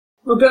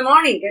Well, good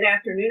morning, good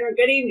afternoon, or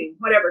good evening,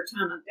 whatever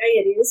time of day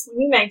it is when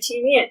you may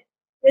tune in.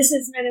 This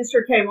is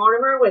Minister Kay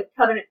Mortimer with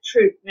Covenant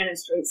Truth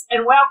Ministries,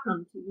 and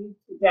welcome to you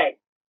today.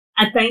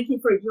 I thank you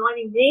for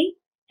joining me,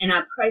 and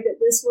I pray that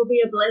this will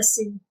be a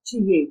blessing to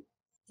you.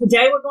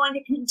 Today we're going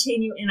to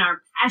continue in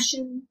our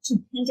Passion to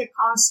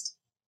Pentecost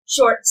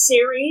short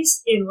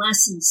series. In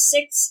Lesson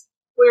 6,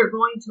 we're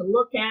going to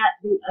look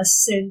at the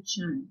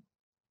Ascension.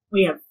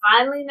 We have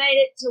finally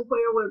made it to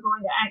where we're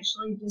going to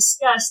actually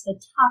discuss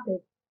the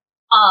topic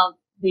of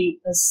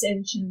the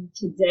Ascension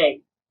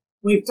today.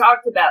 We've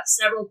talked about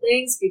several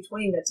things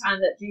between the time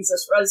that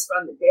Jesus rose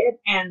from the dead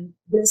and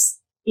this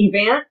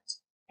event.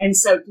 And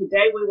so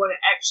today we want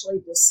to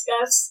actually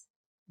discuss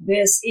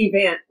this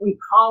event we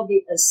call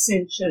the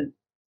Ascension.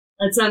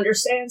 Let's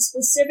understand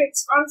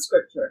specifics from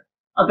Scripture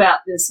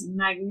about this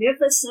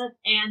magnificent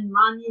and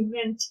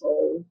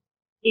monumental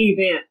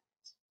event.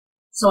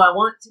 So I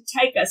want to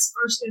take us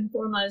first and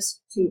foremost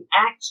to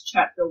Acts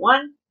chapter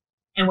 1,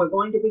 and we're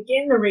going to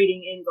begin the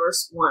reading in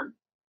verse 1.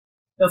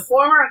 The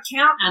former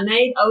account I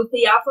made, O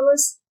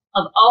Theophilus,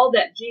 of all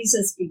that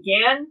Jesus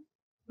began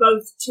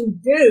both to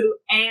do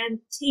and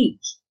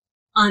teach,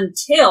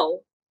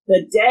 until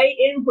the day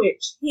in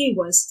which he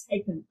was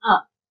taken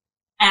up,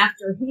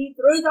 after he,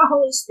 through the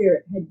Holy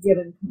Spirit, had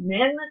given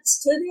commandments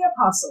to the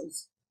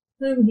apostles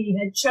whom he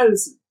had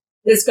chosen.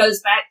 This goes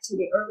back to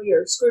the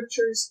earlier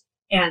scriptures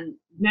and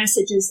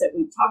messages that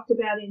we talked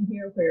about in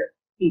here, where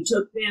he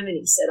took them and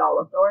he said, all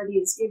authority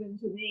is given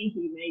to me.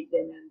 He made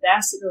them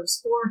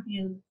ambassadors for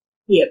him.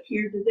 He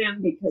appeared to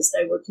them because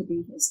they were to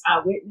be his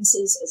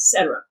eyewitnesses,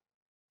 etc.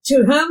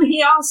 To whom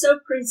he also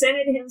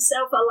presented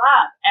himself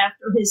alive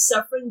after his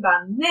suffering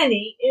by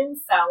many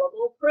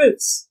infallible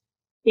proofs,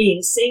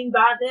 being seen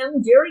by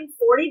them during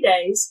 40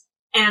 days,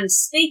 and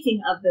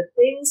speaking of the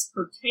things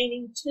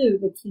pertaining to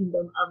the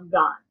kingdom of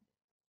God.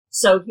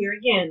 So here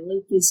again,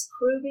 Luke is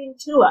proving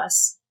to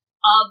us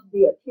of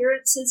the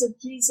appearances of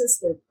Jesus,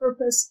 their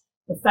purpose,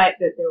 the fact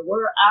that there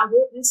were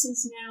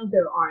eyewitnesses now,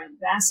 there are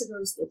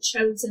ambassadors, the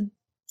chosen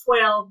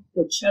 12,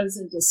 the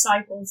chosen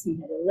disciples. He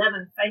had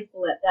 11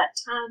 faithful at that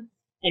time.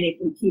 And if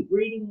we keep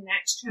reading in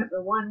Acts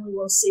chapter 1, we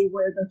will see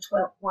where the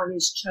 12th one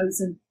is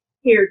chosen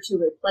here to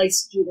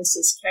replace Judas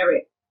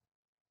Iscariot.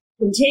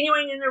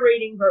 Continuing in the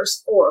reading,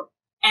 verse 4,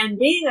 and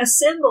being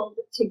assembled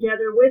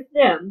together with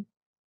them,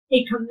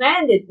 he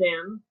commanded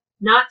them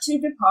not to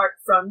depart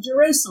from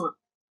Jerusalem,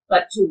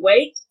 but to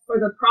wait for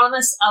the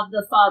promise of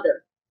the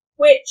Father,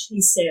 which,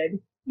 he said,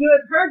 you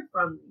have heard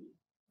from me.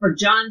 For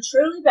John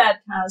truly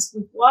baptized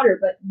with water,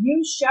 but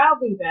you shall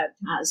be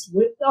baptized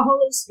with the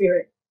Holy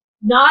Spirit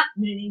not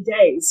many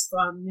days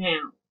from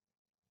now.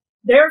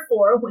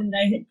 Therefore, when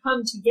they had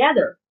come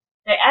together,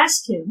 they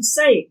asked him,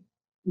 saying,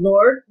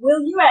 Lord,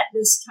 will you at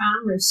this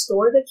time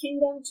restore the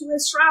kingdom to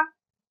Israel?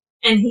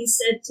 And he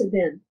said to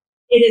them,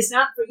 it is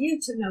not for you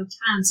to know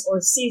times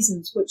or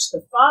seasons which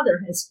the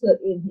Father has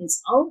put in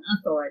his own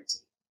authority,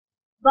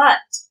 but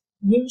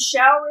you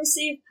shall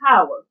receive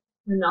power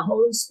when the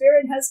Holy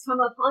Spirit has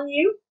come upon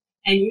you,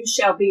 and you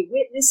shall be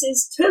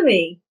witnesses to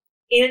me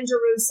in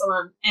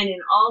Jerusalem and in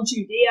all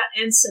Judea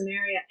and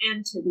Samaria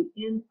and to the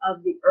end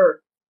of the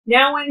earth.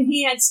 Now when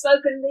he had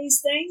spoken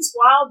these things,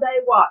 while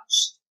they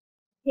watched,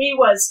 he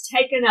was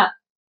taken up,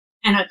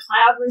 and a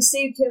cloud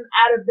received him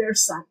out of their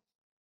sight.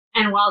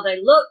 And while they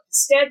looked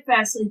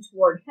steadfastly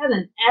toward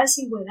heaven as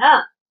he went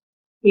up,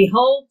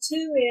 behold,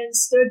 2 men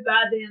stood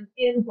by them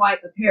in white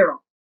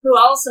apparel, who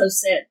also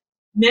said,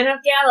 Men of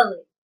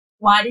Galilee,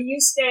 why do you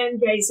stand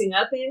gazing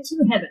up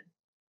into heaven?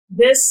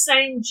 This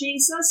same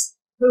Jesus,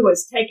 who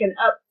was taken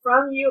up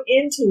from you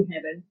into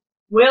heaven,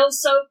 will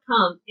so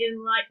come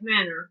in like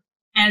manner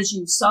as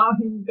you saw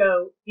him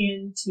go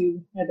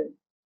into heaven.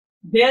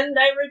 Then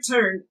they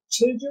returned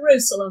to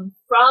Jerusalem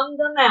from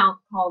the mount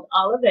called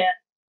Olivet,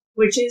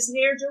 which is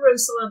near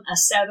Jerusalem, a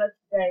Sabbath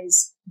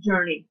day's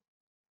journey.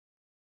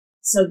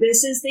 So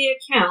this is the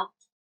account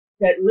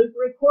that Luke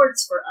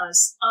records for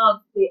us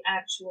of the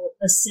actual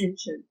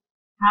ascension,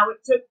 how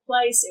it took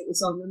place. It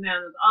was on the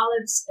Mount of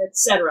Olives,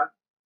 etc.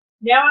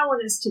 Now I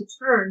want us to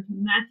turn to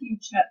Matthew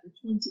chapter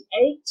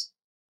 28,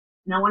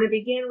 and I want to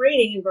begin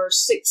reading in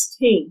verse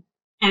 16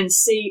 and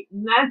see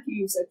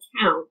Matthew's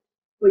account,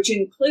 which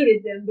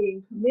included them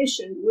being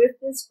commissioned with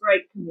this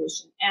great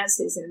commission as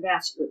his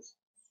ambassadors.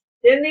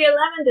 Then the 11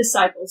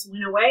 disciples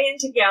went away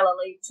into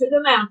Galilee to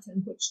the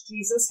mountain which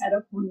Jesus had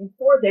appointed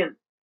for them.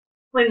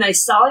 When they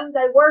saw him,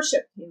 they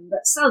worshipped him,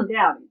 but some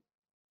doubted.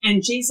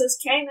 And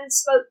Jesus came and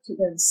spoke to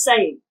them,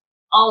 saying,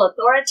 All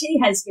authority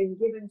has been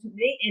given to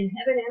me in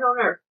heaven and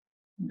on earth.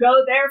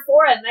 Go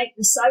therefore and make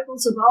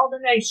disciples of all the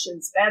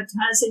nations,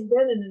 baptizing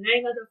them in the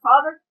name of the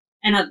Father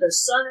and of the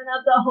Son and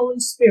of the Holy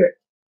Spirit,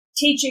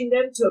 teaching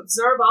them to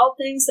observe all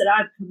things that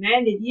I've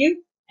commanded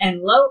you.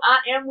 And lo, I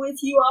am with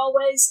you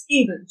always,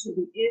 even to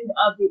the end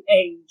of the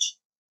age.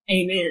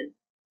 Amen.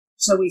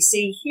 So we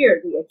see here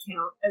the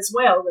account as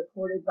well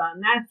recorded by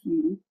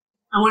Matthew.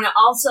 I want to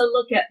also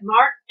look at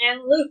Mark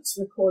and Luke's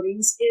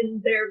recordings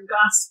in their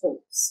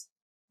Gospels.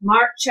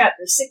 Mark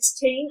chapter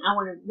 16, I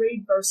want to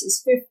read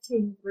verses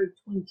 15 through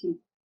 20.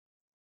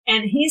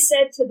 And he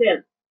said to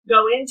them,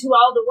 Go into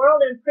all the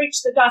world and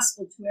preach the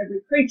gospel to every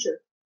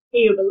creature.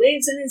 He who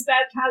believes and is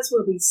baptized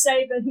will be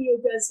saved, but he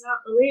who does not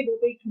believe will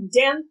be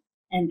condemned.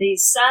 And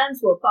these signs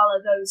will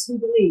follow those who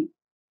believe.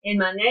 In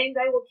my name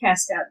they will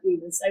cast out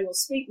demons. They will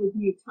speak with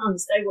new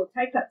tongues. They will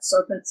take up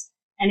serpents.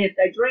 And if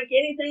they drink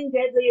anything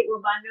deadly, it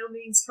will by no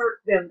means hurt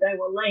them. They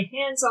will lay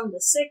hands on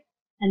the sick,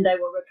 and they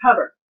will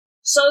recover.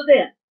 So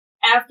then,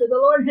 after the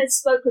Lord had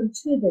spoken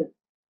to them,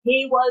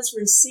 he was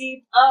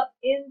received up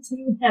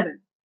into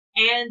heaven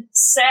and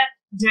sat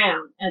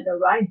down at the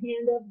right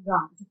hand of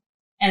God.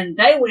 And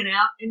they went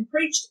out and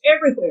preached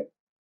everywhere,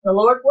 the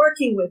Lord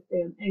working with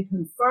them and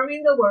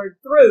confirming the word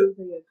through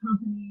the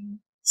accompanying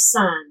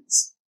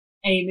signs.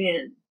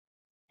 Amen.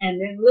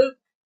 And then Luke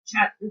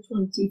chapter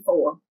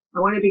 24. I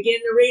want to begin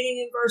the reading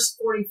in verse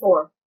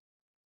 44.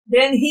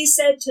 Then he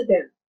said to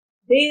them,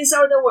 These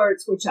are the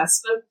words which I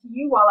spoke to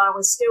you while I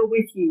was still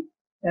with you,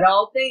 that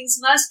all things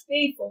must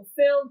be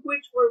fulfilled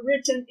which were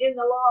written in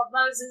the law of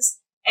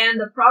Moses and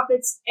the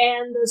prophets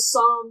and the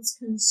Psalms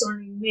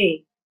concerning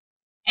me.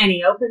 And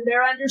he opened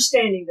their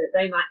understanding that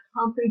they might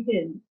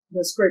comprehend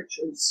the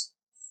scriptures.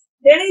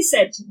 Then he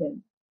said to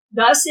them,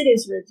 Thus it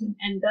is written,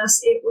 and thus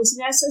it was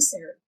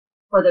necessary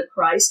for the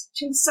Christ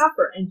to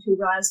suffer and to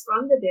rise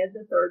from the dead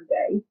the third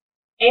day,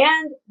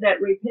 and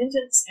that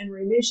repentance and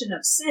remission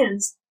of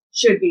sins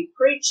should be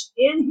preached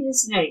in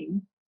his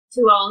name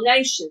to all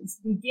nations,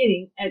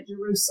 beginning at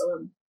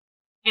Jerusalem.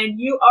 And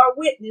you are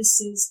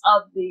witnesses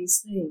of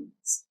these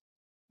things.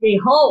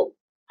 Behold,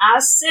 I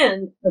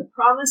send the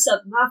promise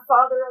of my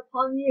Father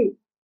upon you,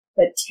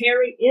 but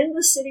tarry in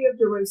the city of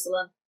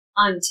Jerusalem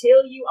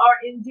until you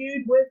are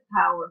endued with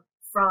power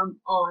from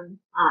on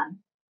high.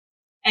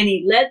 And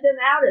he led them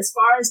out as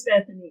far as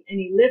Bethany, and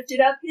he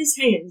lifted up his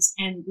hands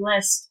and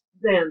blessed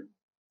them.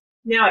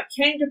 Now it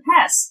came to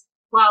pass,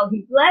 while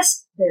he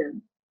blessed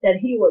them, that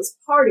he was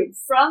parted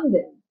from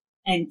them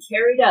and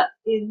carried up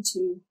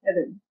into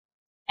heaven.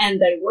 And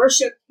they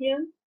worshipped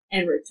him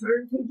and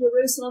returned to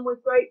Jerusalem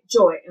with great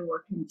joy, and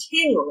were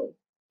continually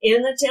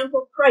in the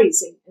temple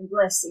praising and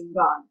blessing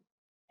God.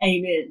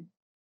 Amen.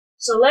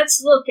 So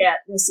let's look at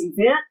this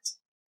event,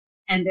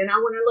 and then I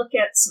want to look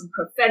at some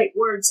prophetic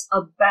words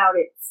about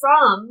it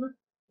from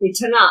the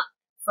Tanakh,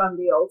 from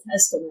the Old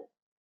Testament,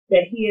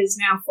 that he is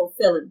now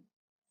fulfilling.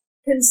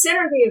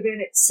 Consider the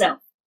event itself.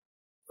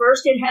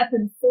 First, it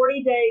happened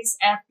 40 days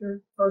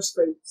after first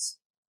fruits.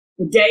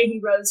 The day he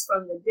rose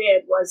from the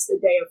dead was the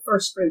day of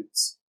first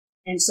fruits.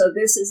 And so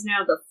this is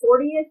now the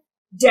 40th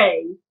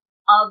day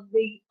of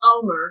the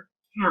Omer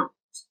count.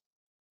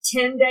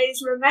 10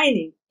 days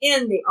remaining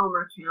in the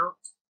Omer count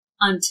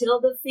until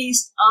the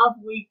Feast of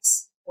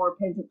Weeks or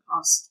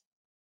Pentecost.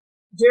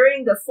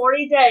 During the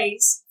 40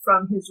 days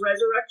from his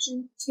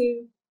resurrection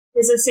to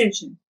his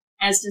ascension,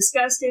 as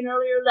discussed in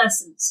earlier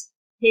lessons,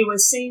 he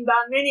was seen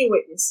by many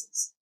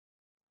witnesses.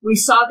 We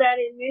saw that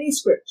in many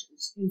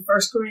scriptures, in 1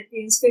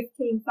 Corinthians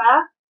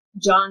 15:5,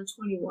 John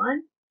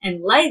 21,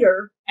 and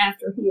later,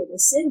 after he had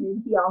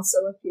ascended, he also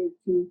appeared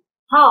to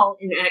Paul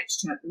in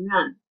Acts chapter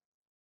 9.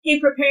 He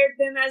prepared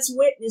them as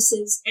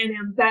witnesses and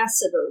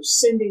ambassadors,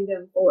 sending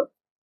them forth.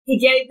 He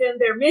gave them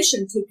their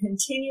mission to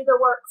continue the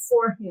work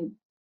for him,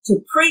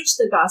 to preach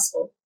the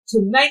gospel,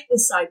 to make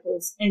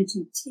disciples, and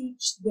to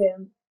teach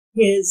them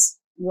his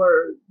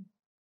word.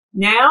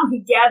 Now he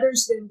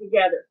gathers them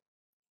together.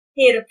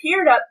 He had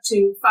appeared up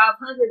to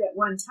 500 at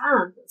one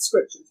time, the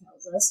scripture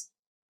tells us.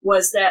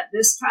 Was that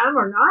this time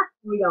or not?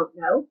 We don't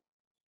know.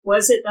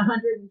 Was it the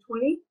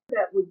 120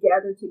 that would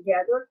gather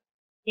together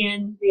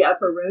in the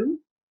upper room?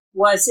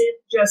 Was it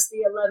just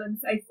the 11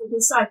 faithful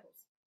disciples?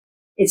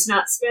 It's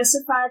not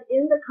specified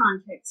in the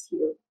context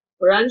here.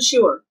 We're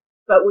unsure,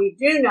 but we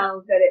do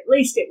know that at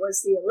least it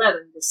was the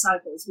 11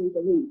 disciples, we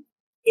believe.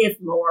 If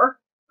more,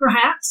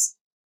 perhaps,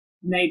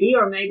 maybe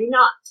or maybe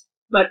not.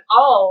 But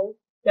all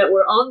that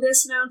were on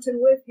this mountain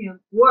with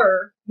him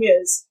were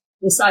his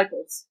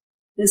disciples.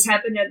 This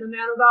happened at the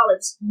Mount of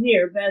Olives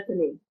near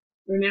Bethany.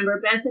 Remember,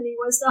 Bethany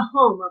was the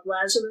home of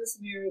Lazarus,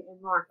 Mary,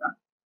 and Martha.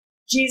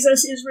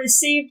 Jesus is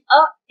received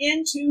up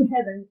into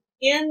heaven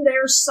in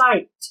their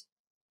sight.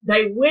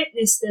 They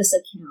witness this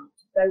account.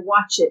 They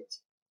watch it.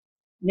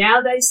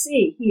 Now they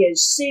see he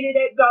is seated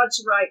at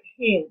God's right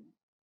hand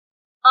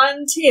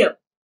until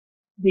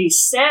the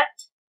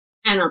set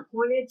and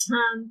appointed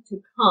time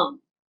to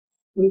come.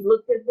 We've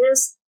looked at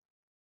this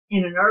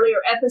in an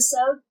earlier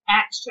episode,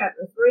 Acts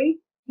chapter 3.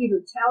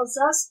 Peter tells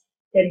us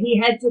that he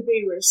had to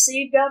be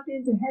received up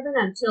into heaven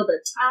until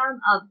the time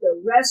of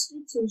the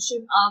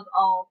restitution of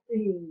all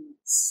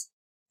things.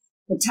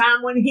 The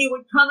time when he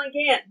would come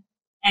again,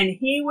 and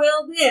he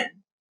will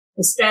then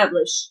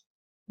establish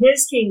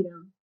his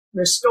kingdom,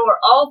 restore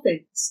all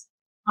things.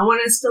 I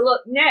want us to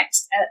look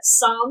next at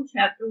Psalm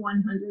chapter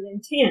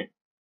 110,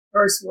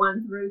 verse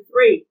 1 through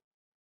 3.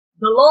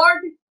 The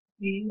Lord,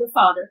 meaning the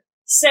Father,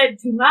 said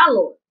to my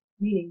Lord,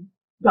 meaning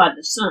God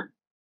the Son,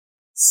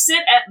 sit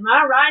at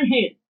my right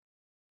hand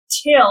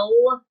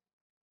till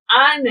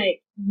I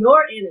make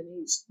your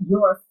enemies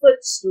your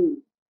footstool.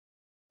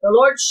 The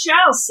Lord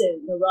shall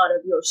send the rod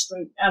of your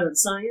strength out of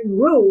Zion,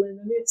 rule in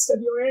the midst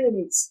of your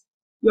enemies.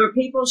 Your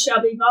people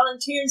shall be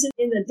volunteers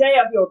in the day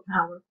of your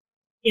power.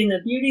 In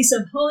the beauties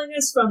of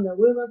holiness from the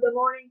womb of the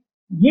morning,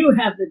 you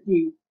have the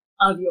dew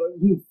of your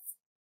youth.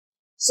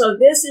 So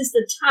this is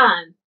the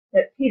time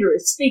that Peter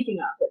is speaking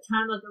of. The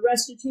time of the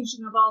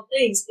restitution of all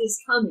things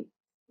is coming.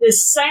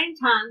 This same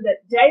time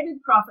that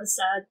David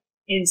prophesied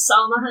in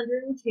Psalm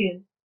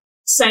 110,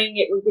 saying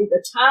it would be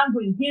the time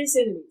when his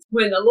enemies,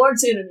 when the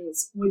Lord's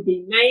enemies would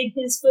be made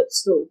his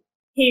footstool.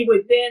 He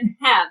would then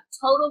have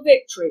total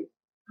victory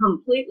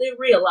completely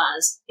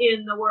realized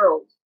in the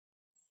world.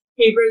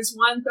 Hebrews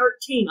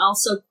 1:13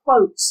 also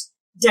quotes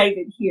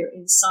David here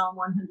in Psalm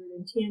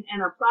 110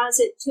 and applies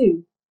it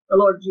to the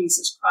Lord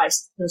Jesus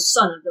Christ, the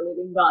Son of the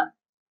living God.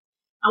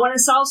 I want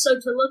us also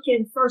to look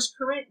in 1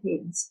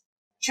 Corinthians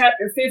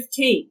chapter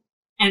 15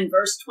 and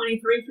verse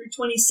 23 through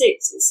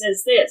 26. It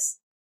says this,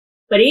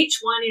 but each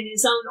one in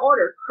his own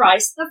order,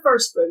 Christ the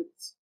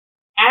firstfruits,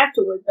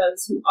 afterward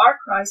those who are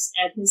Christ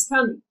at his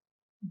coming.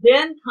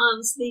 Then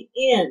comes the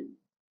end,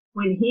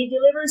 when he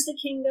delivers the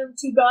kingdom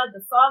to God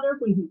the Father,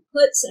 when he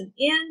puts an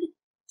end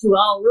to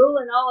all rule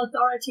and all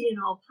authority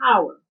and all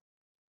power.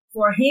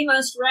 For he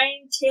must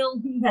reign till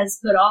he has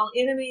put all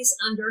enemies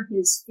under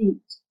his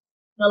feet.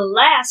 The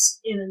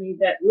last enemy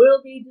that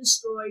will be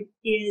destroyed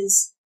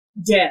is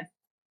death.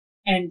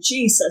 And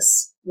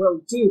Jesus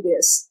will do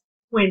this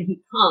when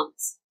he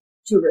comes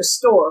to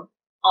restore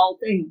all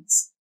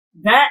things.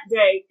 That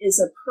day is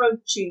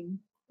approaching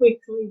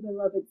quickly,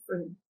 beloved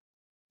friend.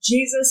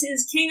 Jesus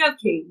is King of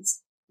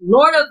Kings,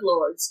 Lord of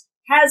Lords,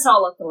 has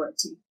all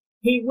authority.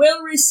 He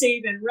will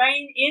receive and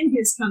reign in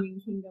his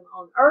coming kingdom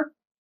on earth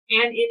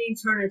and in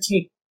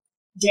eternity.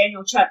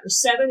 Daniel chapter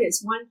 7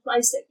 is one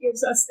place that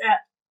gives us that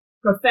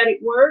prophetic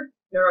word.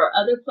 There are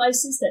other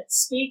places that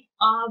speak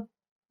of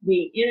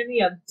the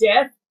enemy of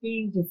death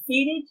being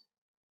defeated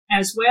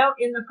as well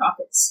in the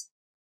prophets.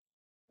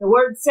 The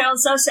word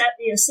tells us at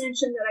the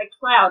Ascension that a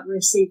cloud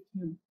received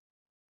him.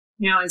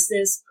 Now, is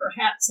this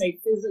perhaps a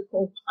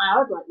physical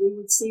cloud like we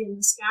would see in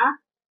the sky?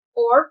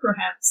 Or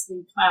perhaps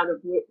the cloud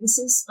of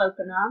witnesses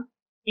spoken of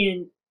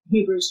in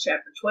Hebrews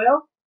chapter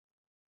 12?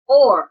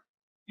 Or,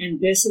 and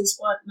this is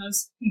what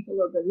most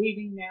people are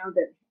believing now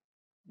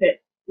that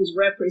is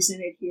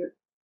represented here,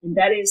 and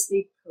that is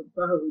the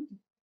kabod,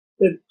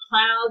 the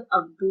cloud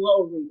of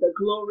glory, the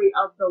glory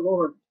of the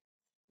Lord.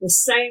 The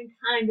same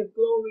kind of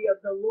glory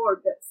of the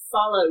Lord that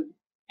followed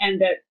and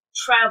that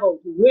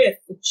traveled with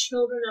the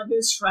children of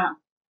Israel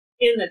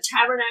in the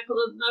tabernacle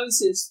of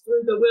Moses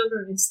through the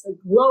wilderness, the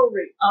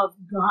glory of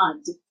God.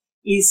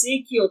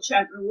 Ezekiel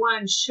chapter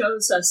 1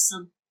 shows us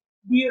some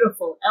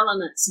beautiful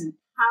elements and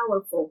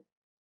powerful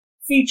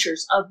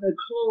features of the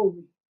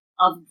glory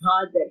of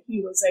God that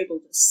he was able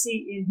to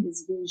see in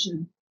his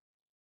vision.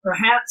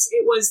 Perhaps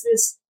it was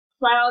this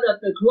cloud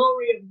of the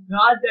glory of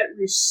God that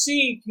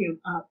received him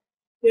up,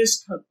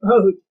 this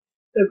kabod,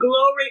 the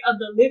glory of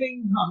the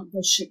living God,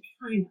 the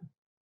Shekinah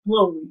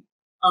glory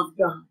of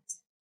God.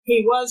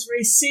 He was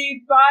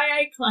received by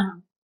a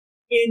cloud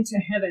into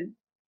heaven.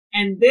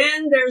 And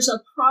then there's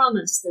a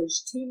promise.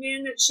 There's two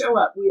men that show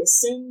up. We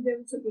assume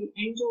them to be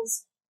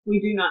angels. We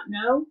do not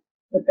know,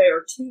 but there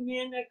are two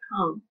men that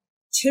come.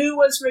 Two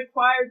was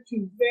required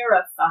to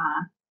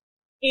verify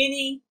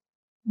any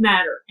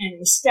matter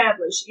and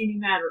establish any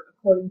matter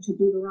according to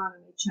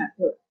Deuteronomy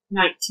chapter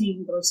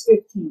 19, verse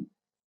 15.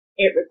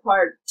 It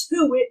required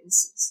two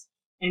witnesses.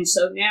 And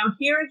so now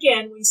here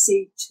again we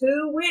see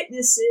two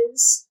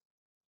witnesses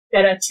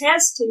that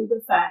attest to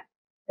the fact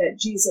that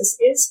Jesus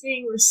is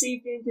being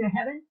received into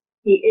heaven.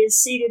 He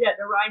is seated at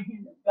the right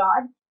hand of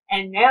God.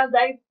 And now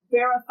they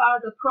verify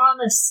the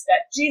promise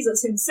that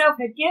Jesus himself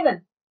had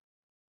given.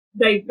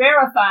 They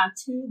verify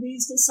to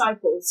these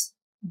disciples,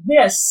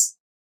 this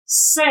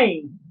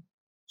same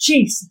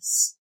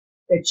Jesus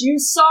that you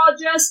saw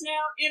just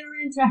now enter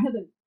into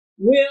heaven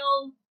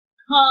will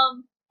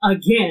come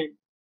again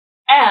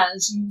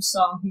as you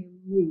saw him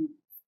leave.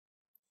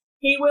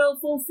 He will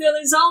fulfill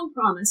his own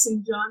promise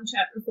in John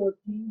chapter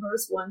 14,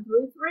 verse 1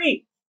 through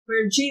 3,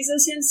 where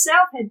Jesus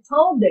himself had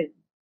told them,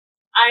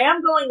 I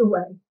am going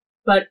away,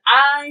 but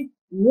I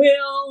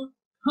will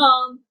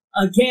come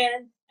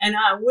again, and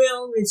I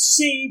will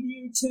receive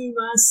you to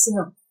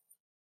myself.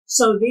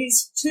 So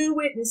these two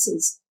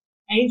witnesses,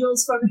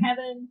 angels from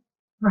heaven,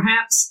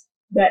 perhaps,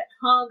 that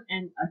come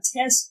and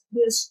attest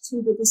this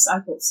to the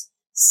disciples,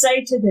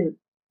 say to them,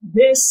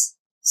 this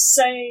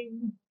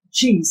same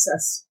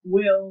Jesus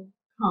will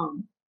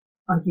come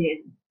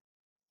again.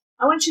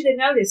 I want you to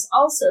notice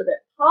also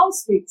that Paul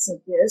speaks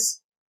of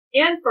this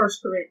in 1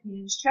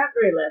 Corinthians chapter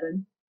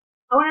 11.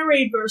 I want to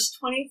read verse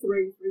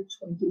 23 through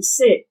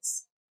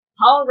 26.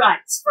 Paul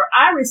writes, for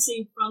I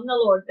received from the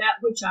Lord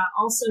that which I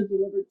also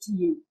delivered to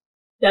you,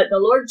 that the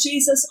Lord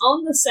Jesus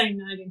on the same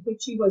night in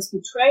which he was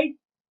betrayed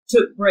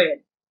took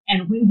bread,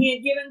 and when he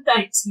had given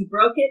thanks, he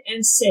broke it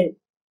and said,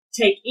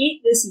 take,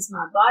 eat, this is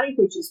my body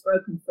which is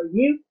broken for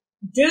you.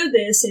 Do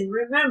this in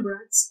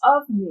remembrance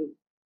of me.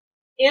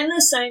 In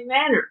the same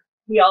manner,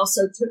 he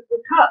also took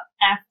the cup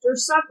after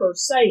supper,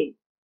 saying,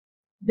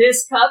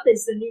 This cup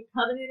is the new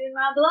covenant in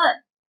my blood.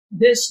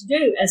 This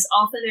do as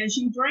often as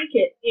you drink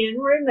it in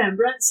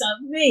remembrance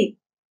of me.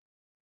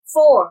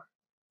 For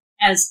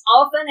as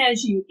often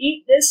as you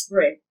eat this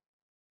bread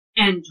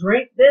and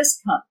drink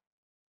this cup,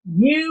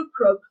 you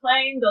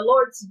proclaim the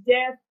Lord's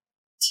death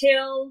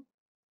till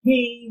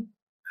he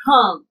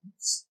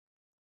comes.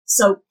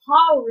 So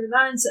Paul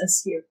reminds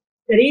us here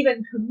that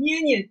even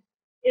communion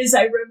is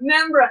a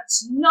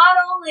remembrance not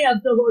only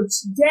of the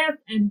Lord's death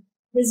and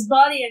his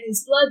body and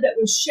his blood that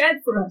was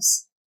shed for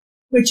us,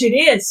 which it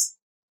is,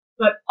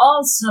 but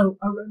also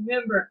a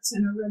remembrance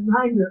and a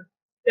reminder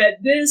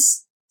that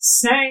this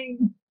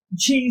same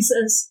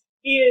Jesus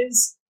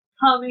is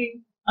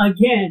coming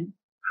again.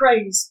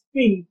 Praise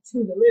be to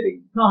the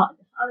living God.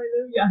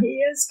 Hallelujah. He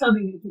is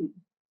coming again.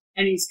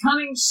 And he's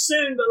coming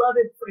soon,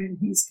 beloved friend.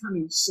 He's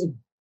coming soon.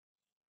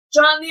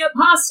 John the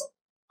Apostle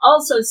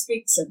also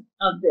speaks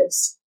of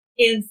this.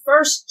 In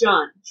 1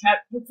 John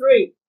chapter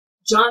 3,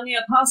 John the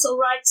Apostle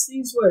writes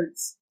these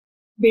words,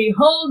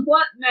 Behold,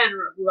 what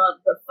manner of love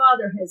the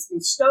Father has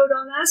bestowed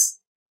on us,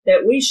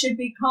 that we should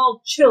be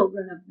called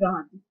children of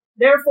God.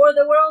 Therefore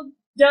the world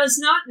does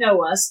not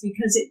know us,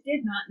 because it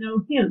did not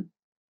know him.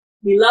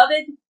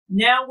 Beloved,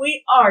 now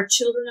we are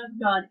children of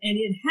God, and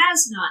it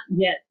has not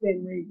yet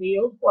been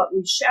revealed what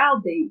we shall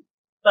be,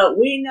 but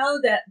we know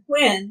that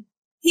when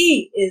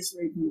he is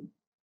revealed,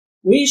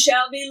 we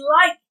shall be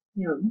like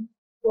him,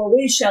 for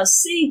we shall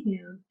see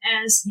him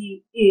as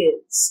he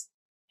is.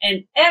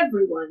 And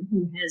everyone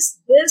who has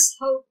this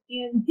hope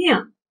in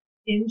him,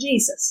 in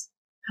Jesus,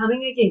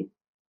 coming again,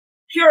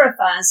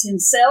 purifies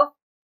himself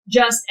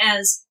just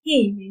as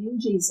he, meaning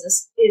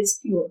Jesus, is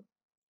pure.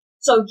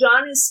 So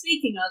John is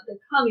speaking of the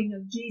coming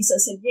of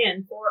Jesus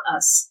again for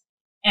us.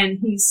 And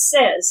he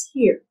says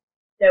here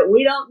that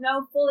we don't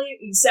know fully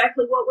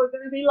exactly what we're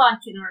going to be like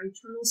in our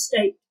eternal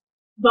state,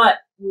 but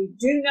we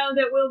do know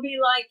that we'll be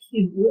like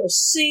him. We'll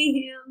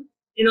see him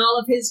in all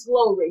of his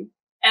glory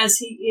as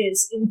he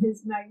is in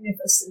his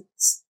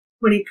magnificence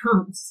when he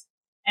comes.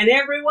 And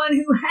everyone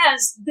who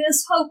has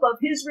this hope of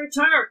his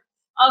return,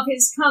 of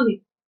his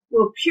coming,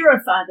 will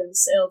purify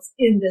themselves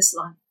in this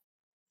life.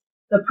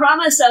 The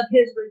promise of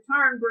his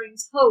return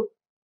brings hope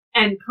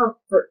and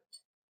comfort.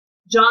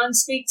 John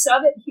speaks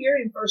of it here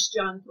in 1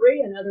 John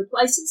 3 and other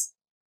places.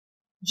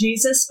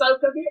 Jesus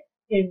spoke of it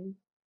in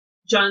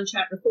John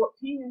chapter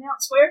 14 and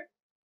elsewhere.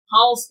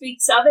 Paul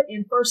speaks of it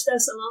in 1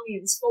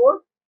 Thessalonians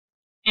 4.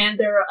 And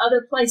there are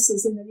other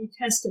places in the New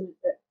Testament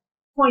that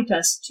point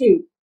us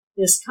to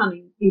this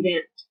coming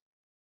event.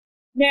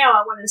 Now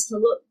I want us to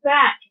look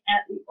back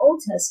at the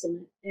Old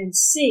Testament and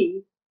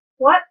see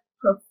what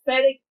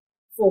prophetic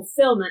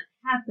fulfillment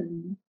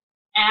happened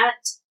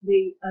at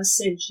the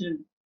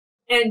Ascension.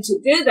 And to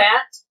do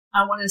that,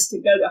 I want us to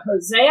go to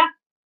Hosea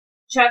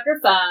chapter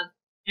 5,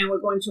 and we're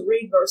going to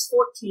read verse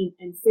 14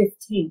 and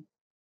 15.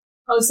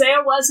 Hosea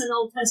was an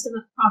Old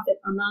Testament prophet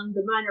among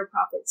the minor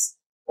prophets,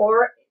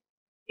 or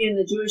in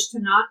the Jewish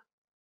Tanakh,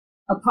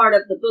 a part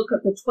of the book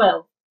of the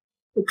 12.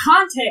 The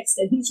context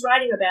that he's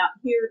writing about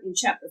here in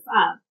chapter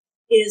 5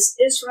 is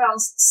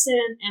Israel's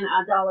sin and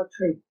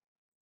idolatry.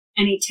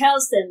 And he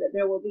tells them that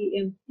there will be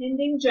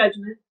impending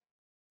judgment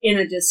in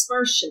a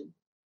dispersion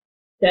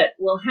that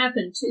will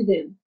happen to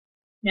them.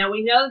 Now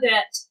we know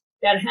that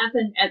that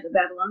happened at the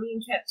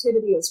Babylonian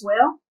captivity as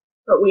well,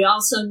 but we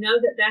also know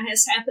that that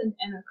has happened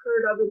and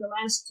occurred over the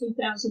last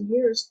 2,000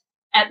 years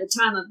at the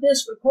time of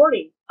this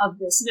recording of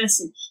this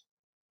message.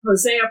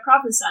 Hosea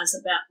prophesies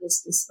about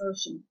this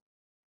dispersion.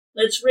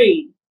 Let's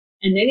read.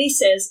 And then he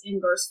says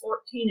in verse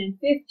 14 and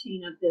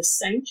 15 of this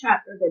same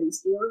chapter that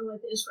he's dealing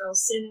with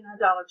Israel's sin and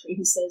idolatry,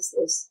 he says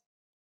this,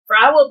 For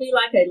I will be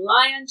like a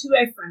lion to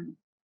Ephraim,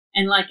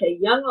 and like a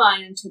young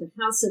lion to the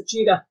house of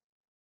Judah.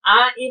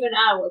 Even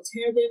I will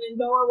tear them and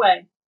go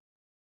away.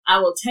 I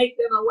will take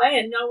them away,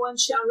 and no one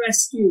shall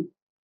rescue.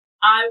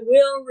 I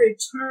will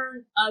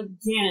return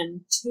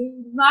again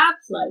to my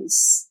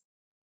place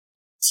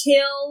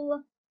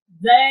till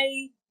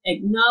they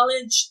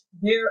acknowledge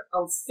their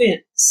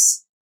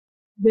offense.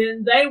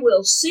 Then they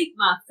will seek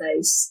my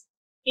face.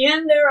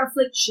 In their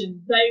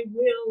affliction, they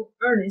will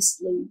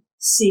earnestly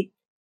seek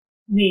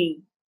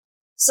me.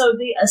 So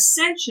the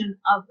ascension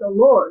of the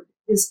Lord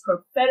is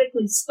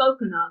prophetically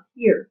spoken of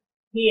here.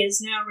 He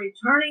is now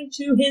returning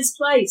to his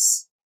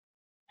place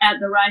at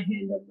the right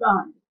hand of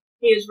God.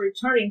 He is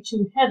returning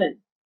to heaven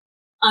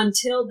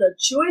until the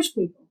Jewish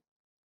people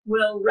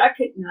will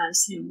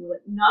recognize him, will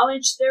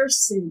acknowledge their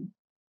sin,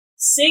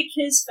 seek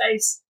his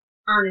face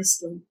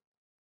earnestly.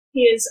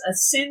 He is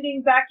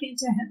ascending back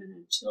into heaven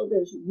until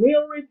there's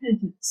real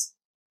repentance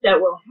that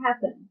will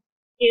happen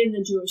in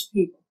the Jewish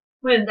people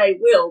when they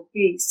will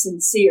be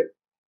sincere.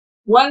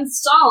 One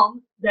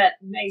psalm that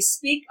may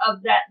speak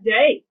of that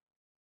day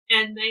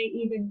and may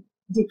even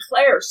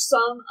declare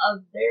some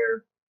of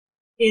their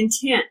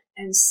intent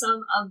and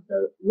some of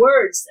the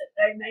words that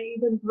they may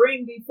even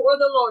bring before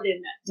the Lord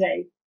in that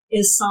day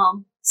is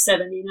Psalm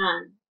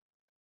 79.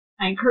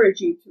 I encourage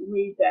you to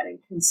read that and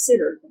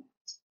consider that.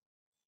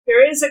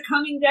 There is a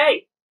coming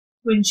day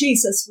when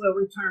Jesus will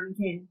return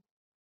again,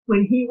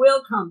 when he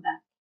will come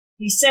back.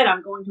 He said,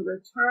 I'm going to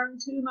return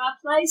to my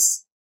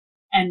place,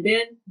 and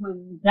then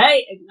when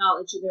they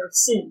acknowledge their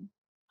sin,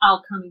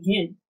 I'll come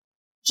again.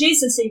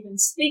 Jesus even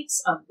speaks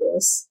of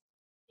this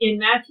in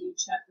Matthew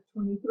chapter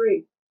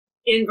 23.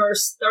 In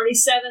verse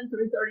 37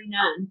 through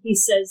 39, he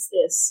says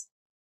this,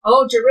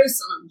 "O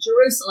Jerusalem,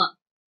 Jerusalem,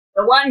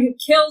 the one who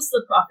kills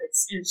the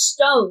prophets and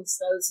stones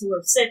those who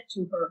are sent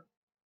to her.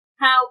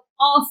 How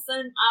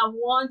often I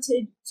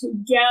wanted to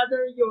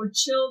gather your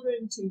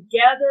children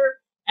together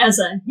as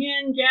a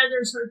hen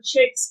gathers her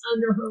chicks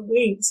under her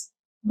wings,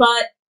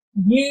 but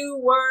you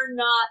were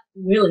not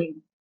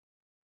willing.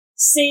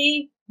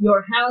 See,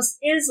 your house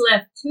is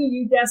left to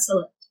you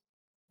desolate.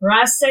 For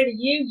I say to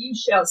you, you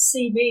shall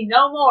see me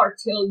no more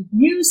till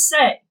you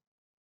say,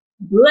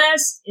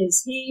 blessed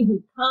is he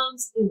who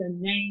comes in the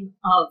name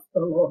of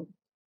the Lord."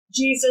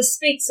 Jesus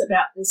speaks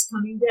about this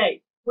coming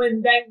day,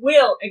 when they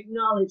will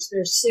acknowledge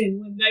their sin,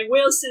 when they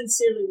will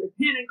sincerely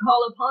repent and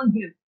call upon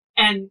him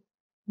and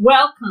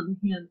welcome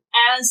him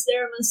as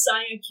their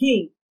Messiah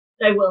King.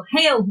 They will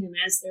hail him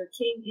as their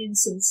King in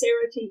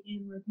sincerity,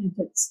 in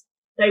repentance.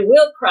 They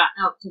will cry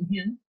out to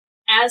him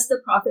as the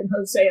prophet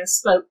Hosea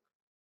spoke.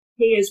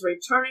 He is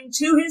returning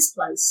to his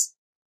place.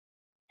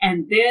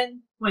 And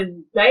then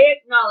when they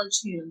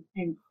acknowledge him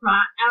and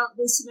cry out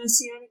this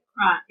messianic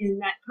cry in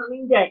that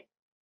coming day,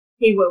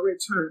 he will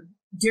return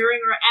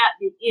during or at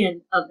the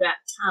end of that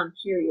time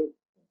period,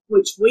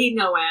 which we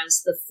know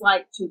as the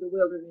flight to the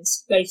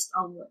wilderness, based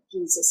on what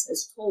Jesus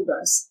has told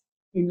us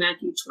in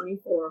Matthew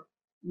 24,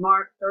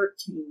 Mark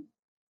 13,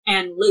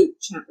 and Luke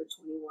chapter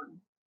 21.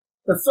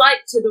 The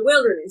flight to the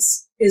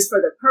wilderness is for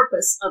the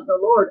purpose of the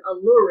Lord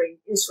alluring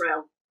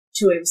Israel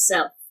to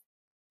himself,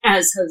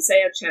 as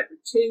Hosea chapter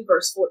 2,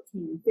 verse 14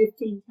 and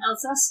 15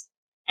 tells us,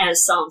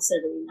 as Psalm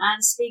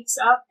 79 speaks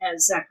of,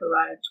 as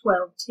Zechariah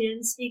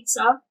 12:10 speaks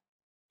of,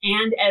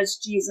 and as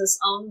Jesus'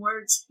 own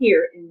words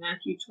here in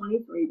Matthew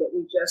 23 that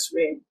we just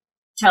read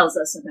tells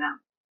us about.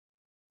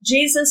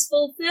 Jesus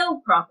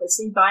fulfilled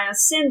prophecy by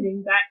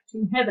ascending back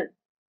to heaven,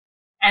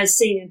 as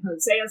seen in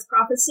Hosea's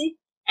prophecy,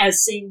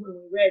 as seen when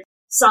we read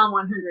Psalm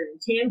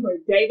 110, where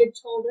David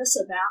told us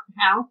about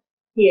how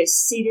he is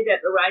seated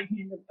at the right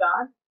hand of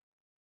God.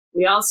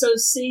 We also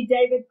see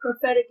David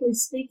prophetically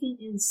speaking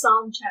in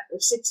Psalm chapter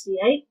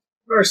 68,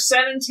 verse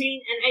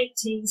 17 and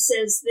 18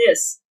 says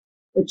this,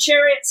 "The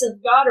chariots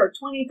of God are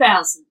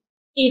 20,000,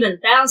 even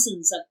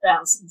thousands of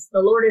thousands.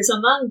 The Lord is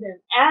among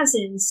them, as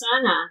in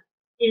Sinai,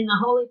 in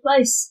the holy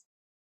place.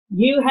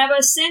 You have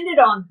ascended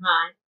on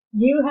high.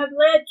 You have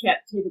led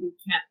captivity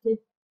captive.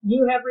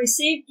 You have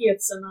received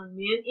gifts among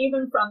men,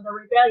 even from the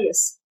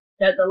rebellious,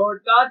 that the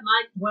Lord God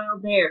might dwell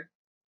there."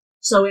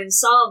 So in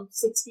Psalm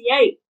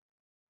 68,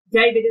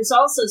 David is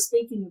also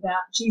speaking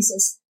about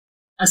Jesus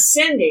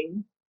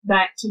ascending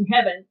back to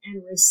heaven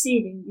and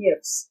receiving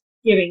gifts,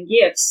 giving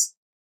gifts.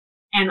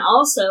 And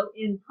also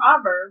in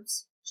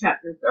Proverbs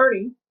chapter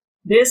 30,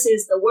 this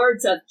is the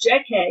words of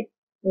Jekeh,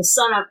 the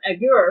son of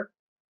Agur,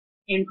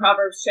 in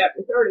Proverbs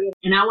chapter 30.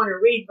 And I want to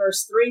read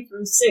verse 3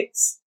 through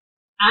 6.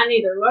 "I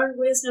neither learned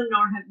wisdom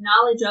nor have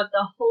knowledge of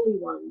the Holy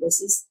One."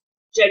 This is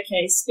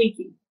Jekeh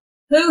speaking.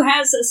 "Who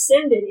has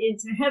ascended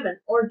into heaven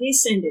or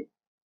descended?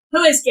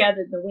 Who has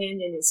gathered the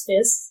wind in his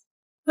fists?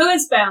 Who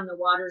has bound the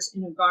waters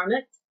in a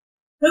garment?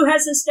 Who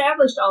has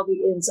established all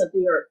the ends of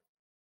the earth?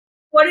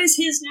 What is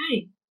his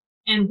name?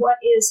 And what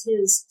is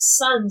his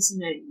son's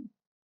name?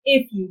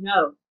 If you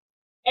know.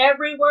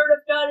 Every word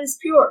of God is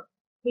pure.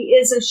 He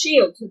is a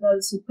shield to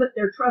those who put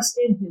their trust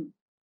in him.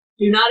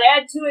 Do not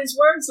add to his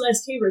words,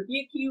 lest he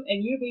rebuke you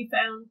and you be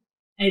found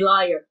a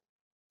liar."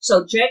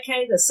 So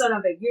Jekeh, the son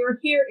of Agur,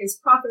 here is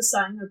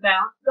prophesying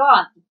about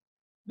God.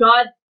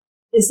 God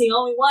is the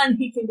only one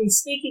he can be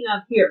speaking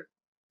of here,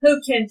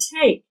 who can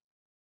take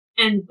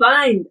and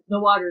bind the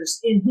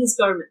waters in his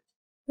garment,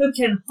 who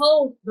can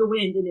hold the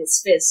wind in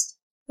his fist,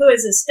 who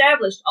has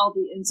established all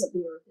the ends of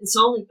the earth. It's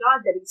only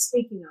God that he's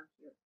speaking of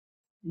here.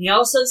 And he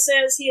also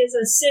says he has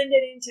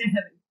ascended into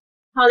heaven.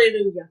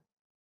 Hallelujah.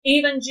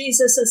 Even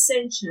Jesus'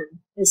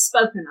 ascension is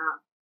spoken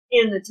of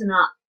in the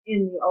Tanakh,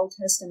 in the Old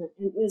Testament,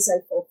 and is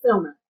a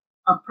fulfillment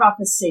of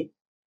prophecy.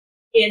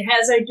 It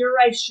has a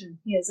duration.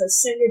 He has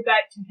ascended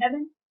back to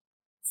heaven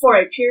for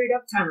a period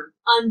of time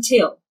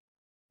until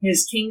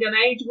his kingdom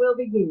age will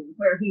begin,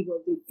 where he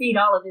will defeat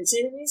all of his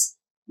enemies,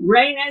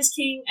 reign as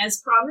king as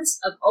promised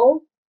of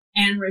old,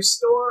 and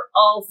restore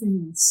all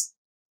things.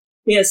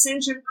 The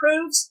ascension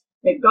proves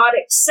that God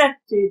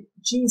accepted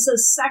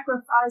Jesus'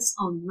 sacrifice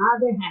on my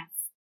behalf,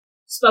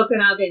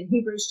 spoken of in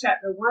Hebrews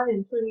chapter 1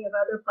 and plenty of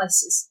other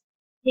places.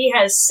 He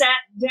has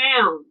sat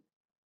down.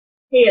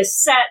 He has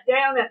sat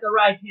down at the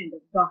right hand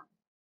of God,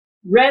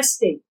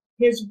 resting.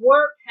 His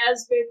work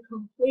has been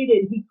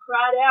completed. He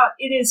cried out,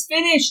 "It is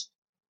finished,"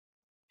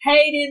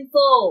 paid in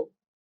full.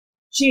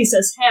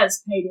 Jesus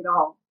has paid it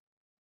all.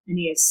 And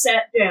he has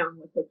sat down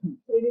with the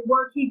completed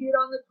work he did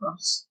on the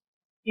cross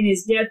in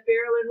his death,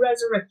 burial, and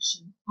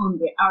resurrection on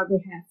our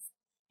behalf.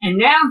 And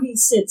now he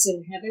sits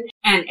in heaven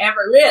and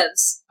ever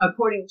lives,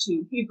 according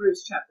to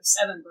Hebrews chapter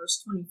 7,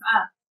 verse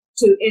 25,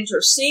 to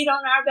intercede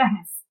on our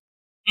behalf.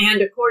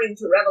 And according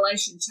to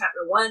Revelation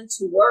chapter 1,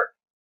 to work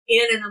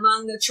in and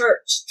among the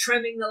church,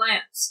 trimming the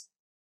lamps,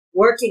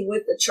 working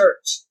with the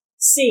church,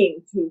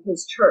 seeing to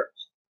his church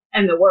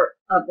and the work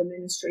of the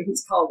ministry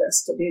he's called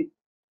us to do.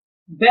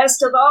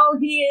 Best of all,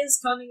 he is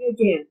coming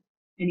again,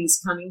 and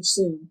he's coming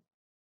soon.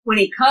 When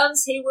he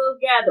comes, he will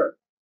gather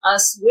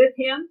us with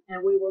him,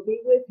 and we will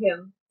be with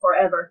him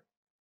forever.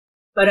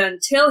 But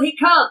until he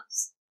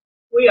comes,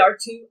 we are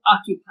to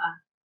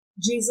occupy.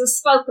 Jesus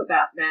spoke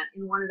about that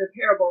in one of the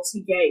parables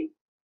he gave.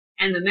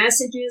 And the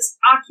message is,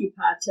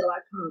 occupy till I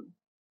come.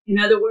 In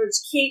other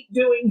words, keep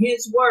doing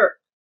his work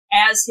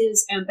as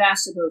his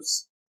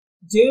ambassadors.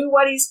 Do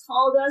what he's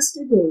called us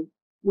to do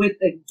with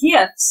the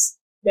gifts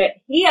that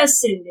he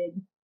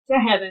ascended to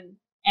heaven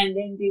and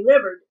then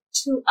delivered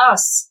to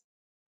us.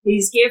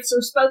 These gifts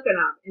are spoken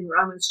of in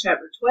Romans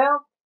chapter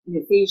 12, in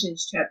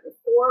Ephesians chapter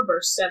 4,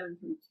 verse 7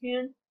 through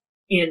 10,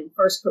 in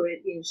 1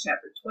 Corinthians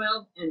chapter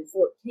 12 and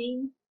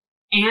 14,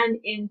 and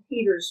in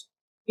Peter's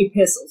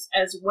epistles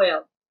as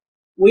well.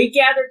 We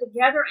gather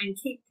together and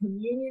keep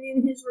communion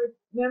in his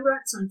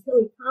remembrance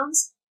until he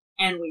comes,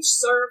 and we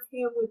serve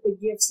him with the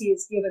gifts he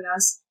has given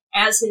us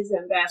as his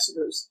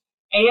ambassadors.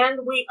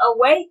 And we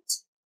await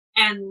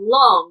and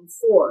long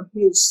for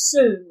his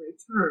soon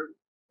return,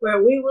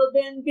 where we will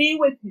then be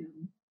with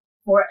him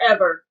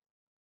forever.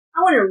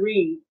 I want to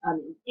read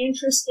an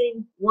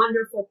interesting,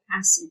 wonderful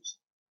passage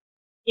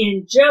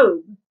in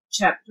Job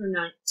chapter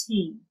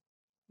 19.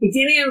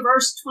 Beginning in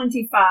verse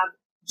 25,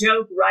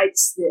 Job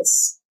writes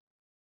this: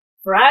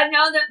 For I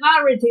know that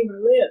my Redeemer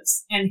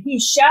lives, and he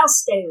shall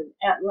stand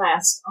at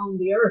last on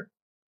the earth.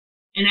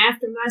 And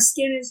after my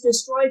skin is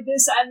destroyed,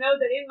 this I know,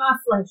 that in my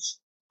flesh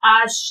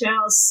I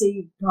shall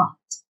see God,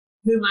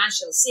 whom I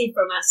shall see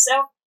for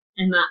myself,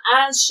 and my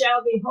eyes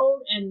shall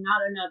behold, and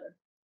not another.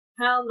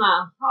 How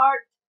my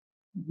heart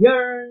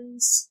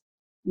yearns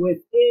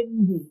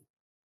within me.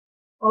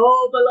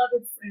 Oh,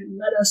 beloved friend,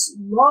 let us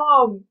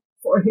long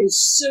for his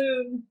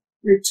soon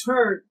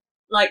return,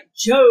 like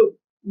Job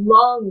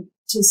longed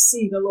to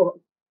see the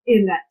Lord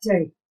in that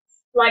day.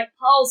 Like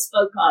Paul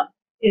spoke of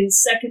in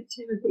 2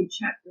 Timothy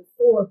chapter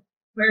 4,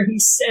 where he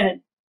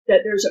said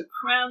that there's a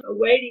crown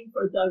awaiting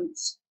for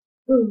those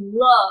who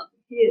love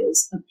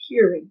his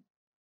appearing.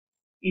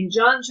 In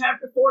John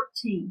chapter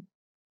 14,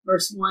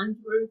 verse 1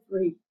 through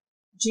 3,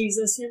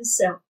 Jesus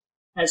himself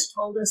has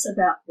told us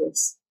about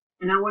this.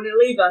 And I want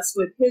to leave us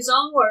with his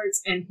own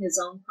words and his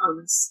own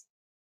promise.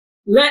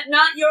 Let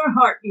not your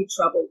heart be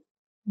troubled.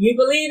 You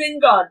believe in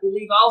God,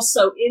 believe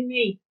also in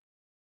me.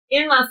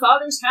 In my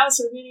Father's house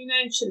are many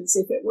mansions.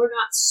 If it were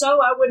not so,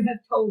 I would have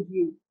told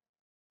you.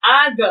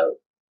 I go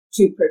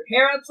to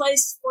prepare a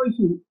place for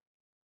you.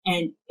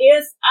 And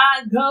if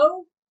I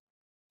go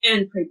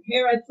and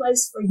prepare a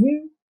place for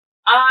you,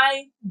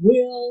 I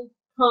will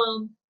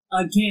come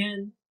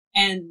again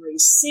and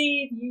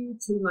receive you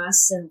to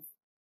myself,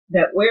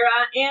 that where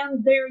I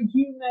am, there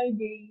you may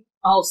be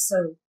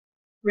also.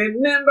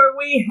 Remember,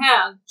 we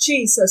have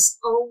Jesus'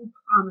 own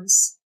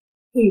promise.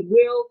 He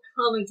will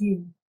come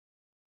again.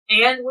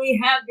 And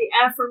we have the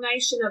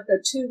affirmation of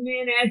the two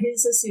men at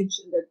his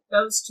ascension,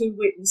 those two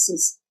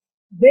witnesses.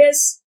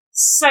 This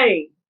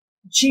same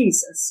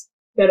Jesus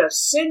that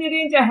ascended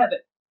into heaven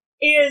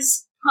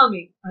is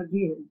coming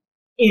again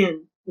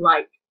in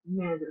like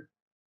manner.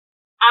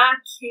 I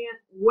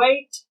can't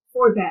wait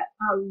for that.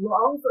 I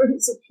long for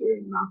his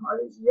appearing. My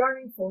heart is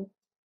yearning for it.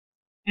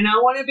 And I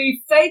want to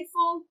be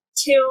faithful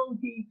till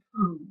he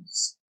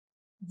comes,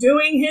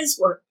 doing his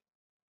work,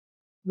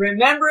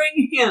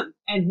 remembering him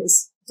and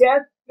his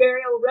death,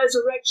 burial,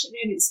 resurrection,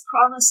 and his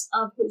promise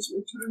of his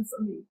return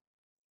for me,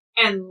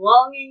 and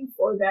longing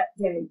for that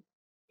day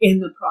in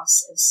the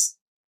process.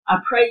 I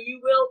pray you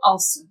will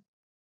also.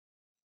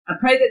 I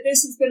pray that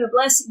this has been a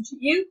blessing to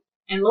you,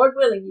 and Lord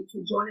willing, you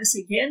can join us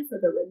again for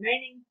the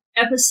remaining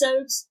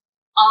episodes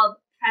of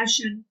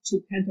Passion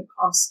to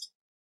Pentecost.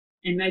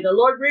 And may the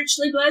Lord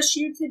richly bless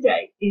you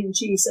today in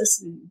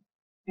Jesus' name.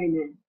 Amen.